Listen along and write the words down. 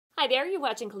Hi there, you're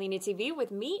watching Clean It TV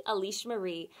with me, Alicia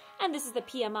Marie. And this is the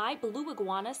PMI Blue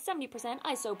Iguana 70%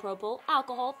 Isopropyl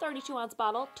Alcohol 32-ounce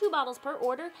bottle, 2 bottles per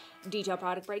order. Detailed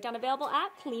product breakdown available at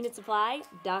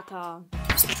cleanitsupply.com.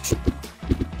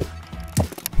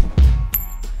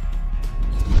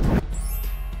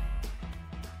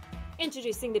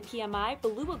 Introducing the PMI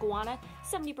Blue Iguana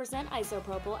 70%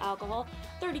 Isopropyl Alcohol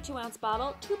 32-ounce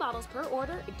bottle, 2 bottles per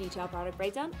order. Detailed product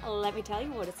breakdown. Let me tell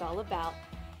you what it's all about.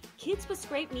 Kids with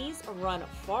scraped knees run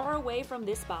far away from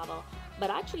this bottle,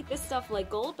 but I treat this stuff like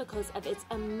gold because of its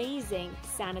amazing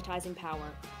sanitizing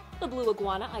power. The Blue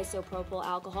Iguana Isopropyl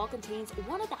Alcohol contains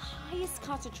one of the highest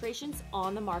concentrations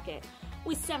on the market.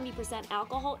 With 70%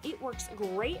 alcohol, it works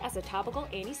great as a topical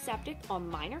antiseptic on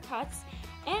minor cuts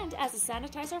and as a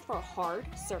sanitizer for hard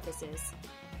surfaces.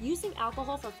 Using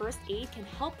alcohol for first aid can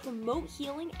help promote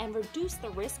healing and reduce the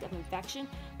risk of infection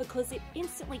because it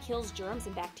instantly kills germs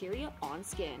and bacteria on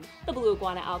skin. The Blue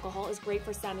Iguana alcohol is great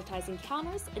for sanitizing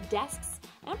counters, desks,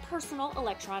 and personal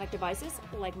electronic devices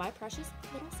like my precious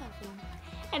little cell phone.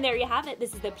 And there you have it.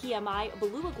 This is the PMI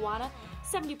Blue Iguana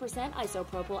 70%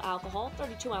 Isopropyl Alcohol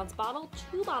 32-ounce bottle,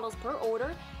 2 bottles per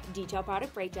order. Detailed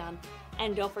product breakdown.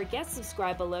 And don't forget,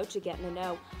 subscribe below to get in the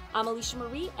know. I'm Alicia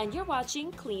Marie, and you're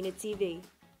watching Clean It TV.